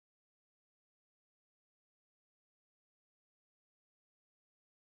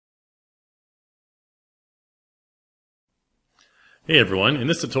Hey everyone, in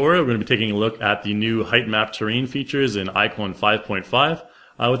this tutorial we're going to be taking a look at the new height map terrain features in iClone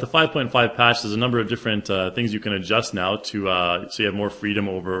 5.5. With the 5.5 patch, there's a number of different things you can adjust now to so you have more freedom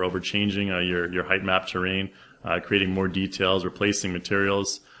over changing your height map terrain, creating more details, replacing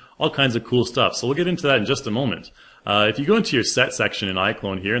materials, all kinds of cool stuff. So we'll get into that in just a moment. If you go into your set section in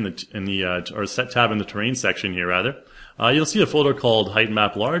iClone here, or set tab in the terrain section here rather, you'll see a folder called height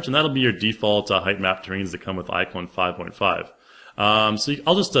map large, and that'll be your default height map terrains that come with iClone 5.5.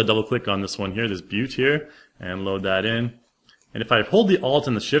 I'll just double click on this one here, this butte here, and load that in. And if I hold the Alt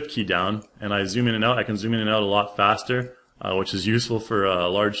and the Shift key down and I zoom in and out, I can zoom in and out a lot faster, which is useful for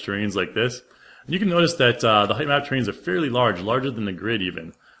large terrains like this. And you can notice that the height map terrains are fairly large, larger than the grid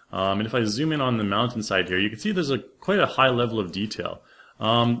even. And if I zoom in on the mountainside here, you can see there's quite a high level of detail.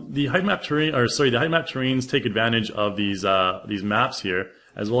 The height map terrains take advantage of these maps here,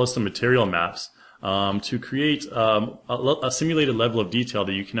 as well as some material maps, to create a simulated level of detail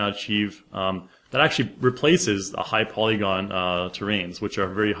that you can now achieve that actually replaces the high polygon terrains, which are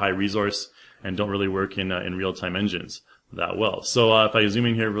very high resource and don't really work in real-time engines that well. So if I zoom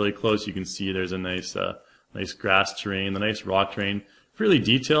in here really close, you can see there's a nice grass terrain, the nice rock terrain, fairly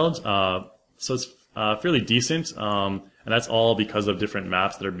detailed. So it's fairly decent, and that's all because of different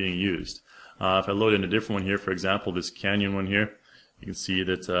maps that are being used. If I load in a different one here, for example, this canyon one here, you can see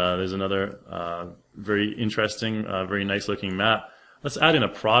that there's another very interesting, very nice looking map. Let's add in a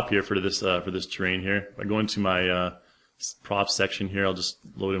prop here for this terrain here. If I go into my props section here, I'll just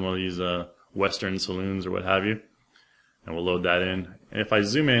load in one of these western saloons or what have you, and we'll load that in. And if I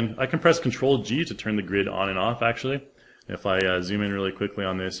zoom in, I can press Control G to turn the grid on and off actually. And if I zoom in really quickly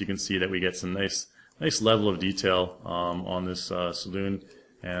on this, you can see that we get some nice level of detail on this saloon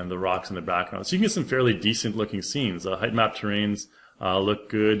and the rocks in the background. So you can get some fairly decent looking scenes. Height map terrains look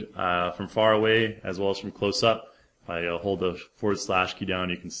good from far away as well as from close up. If I hold the / key down,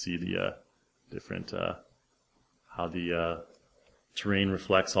 you can see the different how the terrain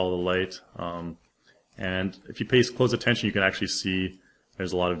reflects all the light. And if you pay close attention, you can actually see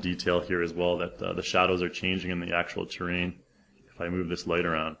there's a lot of detail here as well, that the shadows are changing in the actual terrain if I move this light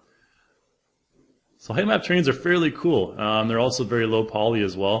around. So height map terrains are fairly cool. They're also very low poly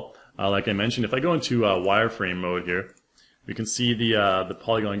as well. Like I mentioned, if I go into wireframe mode here, we can see the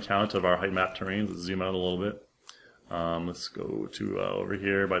polygon count of our height map terrains. Let's zoom out a little bit. Let's go to over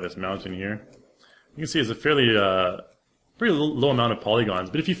here by this mountain here. You can see it's a fairly pretty low amount of polygons.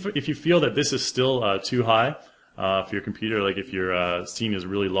 But if you feel that this is still too high for your computer, like if your scene is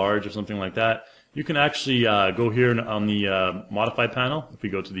really large or something like that, you can actually go here on the modify panel. If we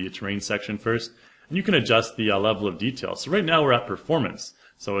go to the terrain section first, and you can adjust the level of detail. So right now we're at performance,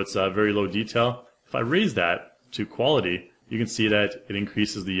 so it's very low detail. If I raise that to quality, you can see that it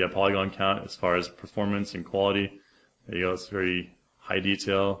increases the polygon count as far as performance and quality. There you go. It's very high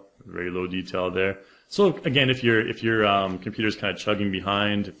detail, very low detail there. So again, if your computer's kind of chugging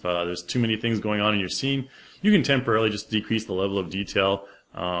behind, if there's too many things going on in your scene, you can temporarily just decrease the level of detail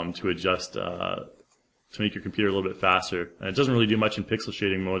to adjust to make your computer a little bit faster. And it doesn't really do much in pixel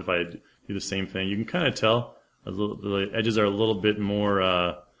shading mode. If I do the same thing, you can kind of tell the edges are a little bit more,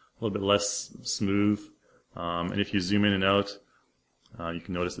 a little bit less smooth. And if you zoom in and out, you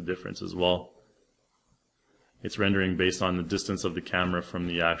can notice the difference as well. It's rendering based on the distance of the camera from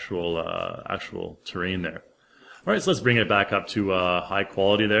the actual terrain there. All right, so let's bring it back up to high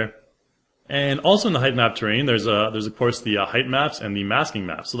quality there. And also in the height map terrain, there's of course the height maps and the masking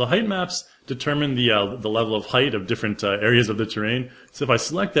maps. So the height maps determine the level of height of different areas of the terrain. So if I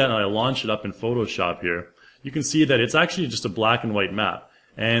select that and I launch it up in Photoshop here, you can see that it's actually just a black and white map.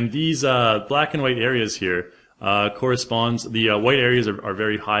 And these black and white areas here corresponds. The white areas are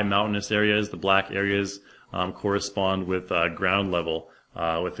very high mountainous areas. The black areas correspond with ground level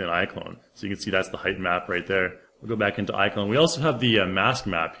within iClone. So you can see that's the height map right there. We'll go back into iClone. We also have the mask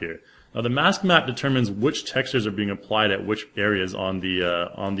map here. Now the mask map determines which textures are being applied at which areas on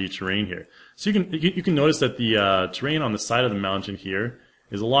the terrain here. So you can notice that the terrain on the side of the mountain here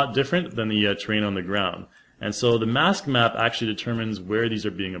is a lot different than the terrain on the ground. And so the mask map actually determines where these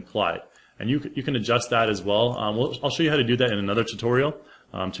are being applied. And you can adjust that as well. I'll show you how to do that in another tutorial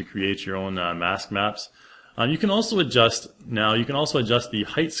to create your own mask maps. You can also adjust the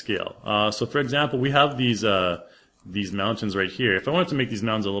height scale. So for example, we have these mountains right here. If I wanted to make these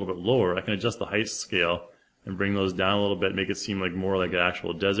mountains a little bit lower, I can adjust the height scale and bring those down a little bit, make it seem like more like an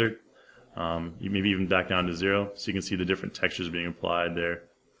actual desert. Maybe even back down to 0, so you can see the different textures being applied there.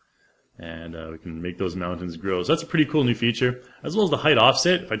 And we can make those mountains grow. So that's a pretty cool new feature. As well as the height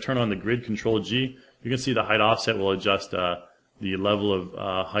offset. If I turn on the grid, Control G, you can see the height offset will adjust the level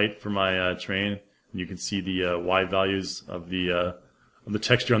of height for my terrain. You can see the Y values of the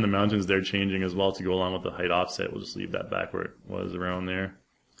texture on the mountains. They're changing as well to go along with the height offset. We'll just leave that back where it was around there.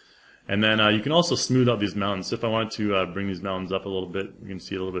 And then you can also smooth out these mountains. So if I wanted to bring these mountains up a little bit, you can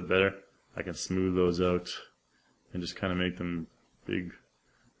see it a little bit better. I can smooth those out and just kind of make them big,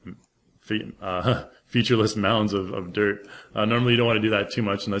 featureless mounds of dirt. Normally you don't want to do that too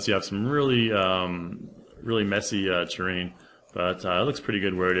much unless you have some really, really messy terrain. But it looks pretty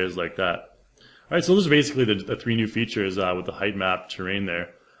good where it is like that. Alright, so those are basically the three new features with the height map terrain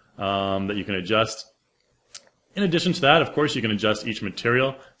there that you can adjust. In addition to that, of course, you can adjust each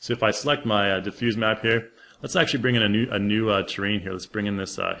material. So if I select my diffuse map here, let's actually bring in a new terrain here. Let's bring in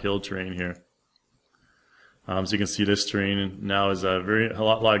this hill terrain here. So you can see this terrain now is a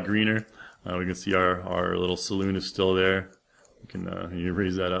lot greener. We can see our little saloon is still there. You can you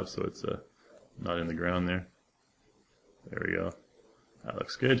raise that up so it's not in the ground there. There we go. That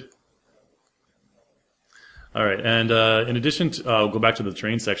looks good. All right, and in addition to, I'll go back to the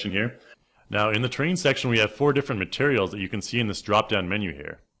terrain section here. Now, in the terrain section, we have 4 different materials that you can see in this drop-down menu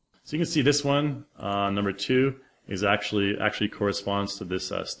here. So you can see this one, number 2, is actually corresponds to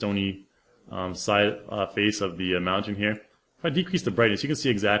this stony side face of the mountain here. If I decrease the brightness, you can see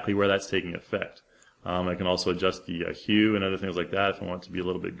exactly where that's taking effect. I can also adjust the hue and other things like that. If I want it to be a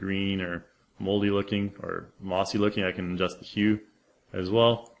little bit green or moldy looking or mossy looking, I can adjust the hue as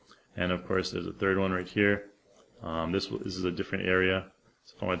well. And of course, there's a third one right here. This is a different area.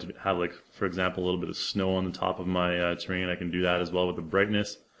 So if I want to have, like, for example, a little bit of snow on the top of my terrain, I can do that as well with the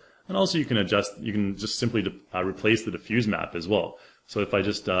brightness. And also you can just simply replace the diffuse map as well. So if I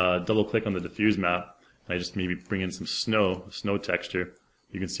just double click on the diffuse map, and I just maybe bring in some snow texture,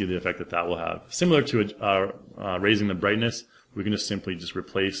 you can see the effect that will have. Similar to raising the brightness, we can just simply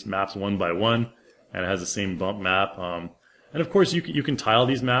replace maps one by one, and it has the same bump map. And of course you can tile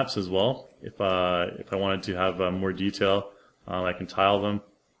these maps as well. If I wanted to have more detail, I can tile them.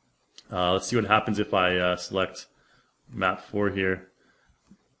 Let's see what happens if I select map 4 here.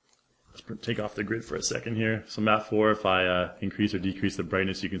 Let's take off the grid for a second here. So map 4, if I increase or decrease the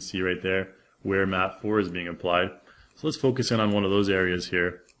brightness, you can see right there where map 4 is being applied. So let's focus in on one of those areas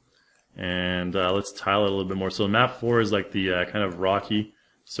here. And let's tile it a little bit more. So map 4 is like the kind of rocky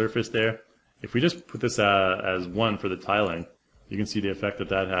surface there. If we just put this as 1 for the tiling, you can see the effect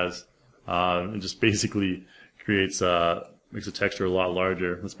that has. It just basically creates makes the texture a lot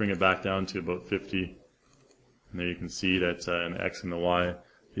larger. Let's bring it back down to about 50. And there you can see that in the X and the Y,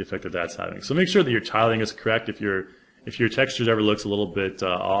 the effect that's having. So make sure that your tiling is correct. If your texture ever looks a little bit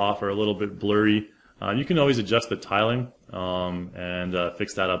off or a little bit blurry, you can always adjust the tiling and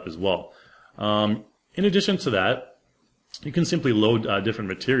fix that up as well. In addition to that, you can simply load different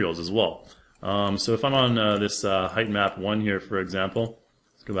materials as well. So if I'm on this height map 1 here, for example,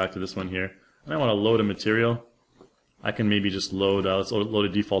 let's go back to this one here, and I want to load a material. I can maybe just load, let's load a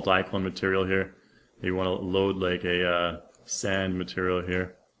default iClone material here. Maybe want to load like a sand material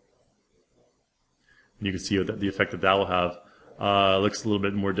here. And you can see what the effect that will have. It looks a little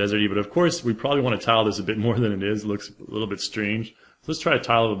bit more deserty, but of course we probably want to tile this a bit more than it is. It looks a little bit strange. So let's try a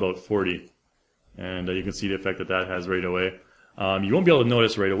tile of about 40. And you can see the effect that has right away. You won't be able to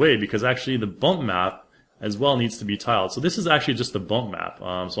notice right away because actually the bump map as well needs to be tiled. So this is actually just the bump map.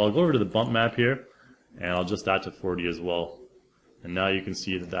 So I'll go over to the bump map here, and I'll adjust that to 40 as well. And now you can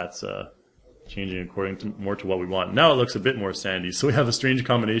see that that's changing according to more to what we want. Now it looks a bit more sandy. So we have a strange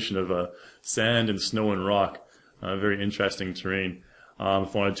combination of sand and snow and rock. Very interesting terrain.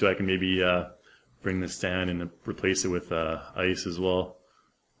 If I wanted to, I can maybe bring the sand and replace it with ice as well.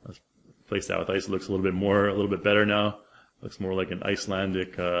 Let's replace that with ice. It looks a little bit better now. Looks more like an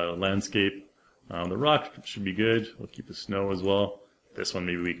Icelandic landscape. The rock should be good. We'll keep the snow as well. This one,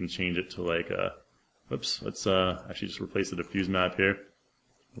 maybe we can change it to like whoops, let's actually just replace the diffuse map here.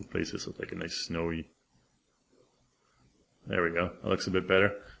 Replace this with like a nice snowy. There we go. That looks a bit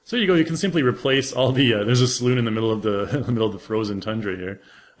better. So you go. You can simply replace all the. There's a saloon in the middle of the frozen tundra here,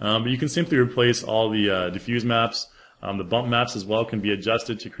 but you can simply replace all the diffuse maps. The bump maps as well can be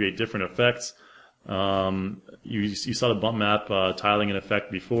adjusted to create different effects. You saw the bump map tiling in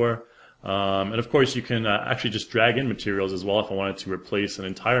effect before, and of course you can actually just drag in materials as well. If I wanted to replace an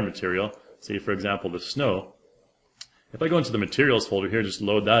entire material, say for example the snow. If I go into the materials folder here, just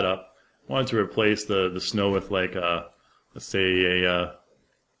load that up. I wanted to replace the snow with like let's say a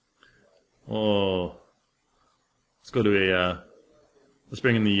let's go to let's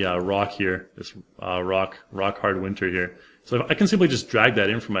bring in the rock here, this rock hard winter here. So I can simply just drag that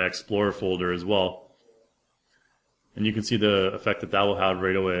in from my Explorer folder as well, and you can see the effect that will have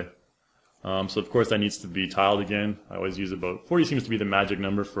right away. So of course that needs to be tiled again. I always use about 40 seems to be the magic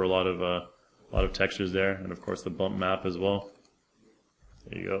number for a lot A lot of textures there, and of course the bump map as well.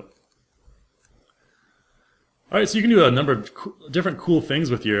 There you go. All right, so you can do a number of different cool things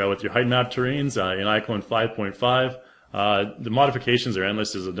with your height map terrains in iClone 5.5. The modifications are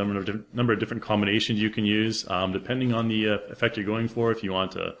endless. There's a number of different combinations you can use depending on the effect you're going for. If you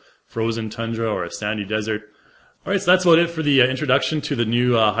want a frozen tundra or a sandy desert. All right, so that's about it for the introduction to the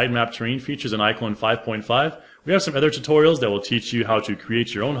new height map terrain features in iClone 5.5. We have some other tutorials that will teach you how to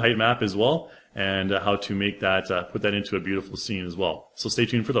create your own height map as well, and how to make that put that into a beautiful scene as well. So stay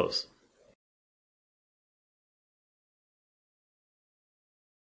tuned for those.